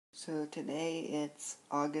So today it's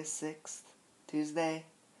August 6th, Tuesday,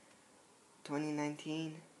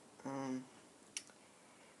 2019.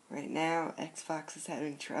 Right now Xbox is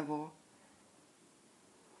having trouble.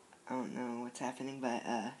 I don't know what's happening, but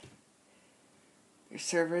their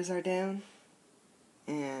servers are down,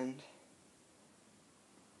 and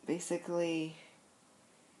basically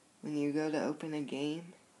when you go to open a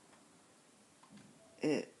game,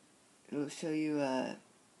 it'll show you a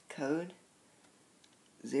code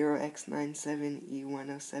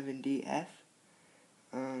 0x97e107df.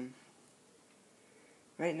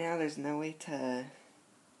 Right now there's no way to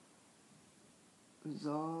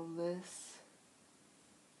resolve this,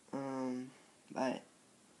 but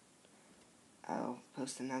I'll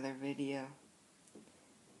post another video.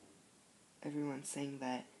 Everyone's saying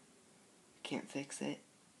that you can't fix it.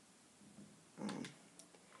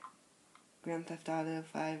 Grand Theft Auto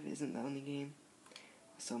 5 isn't the only game.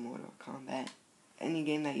 Also Mortal Kombat. Any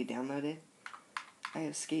game that you downloaded. I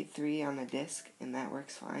have Skate 3 on a disc, and that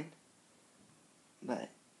works fine. But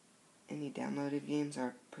any downloaded games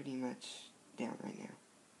are pretty much down right now.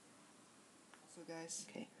 So guys,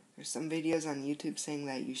 there's some videos on YouTube saying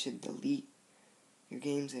that you should delete your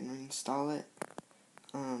games and reinstall it.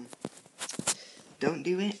 Don't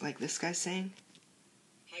do it, like this guy's saying.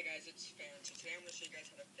 Hi guys, it's Farron. So today I'm going to show you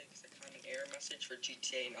guys how to fix a common error message for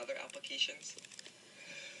GTA and other applications.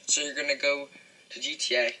 So you're going to go to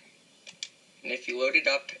GTA, and if you load it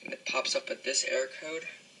up and it pops up with this error code,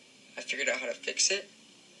 I figured out how to fix it.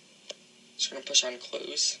 So you're going to push on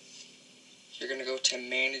close. You're going to go to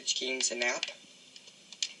manage games and app.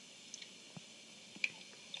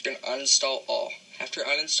 You're going to uninstall all. After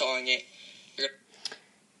uninstalling it, you're going to...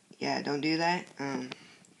 Yeah, don't do that.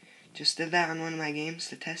 Just did that on one of my games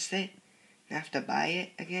to test it. I have to buy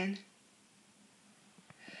it again.